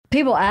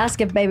People ask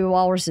if Baby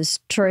Walrus is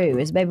true.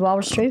 Is Baby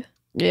Walrus true?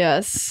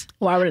 Yes.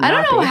 Why would it I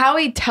not don't know be? how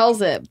he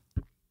tells it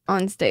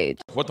on stage.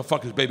 What the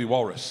fuck is Baby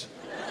Walrus?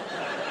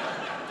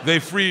 They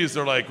freeze.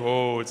 They're like,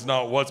 oh, it's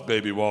not what's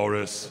Baby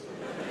Walrus.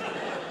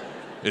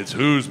 It's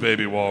who's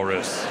Baby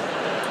Walrus.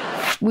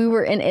 We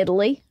were in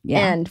Italy,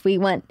 and we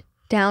went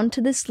down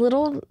to this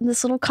little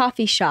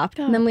coffee shop,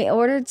 and then we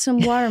ordered some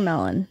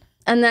watermelon.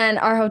 And then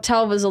our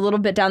hotel was a little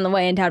bit down the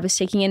way, and Dad was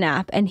taking a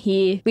nap, and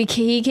he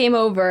came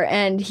over,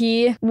 and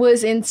he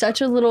was in such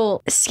a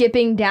little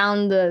skipping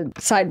down the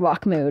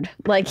sidewalk mood.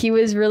 Like he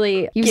was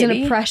in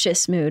a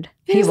precious mood.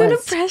 He was in a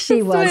precious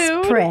He was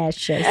mood.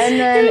 precious. And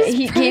then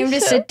he came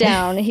to sit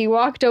down. He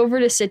walked over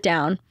to sit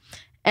down,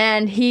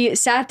 and he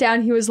sat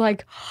down. He was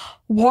like,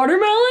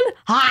 watermelon?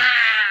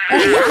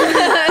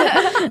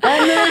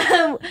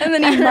 and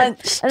then he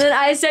munched. And then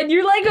I said,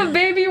 you're like a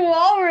baby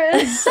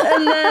walrus.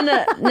 And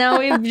then now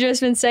we've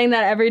just been saying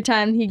that every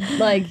time he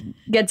like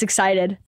gets excited.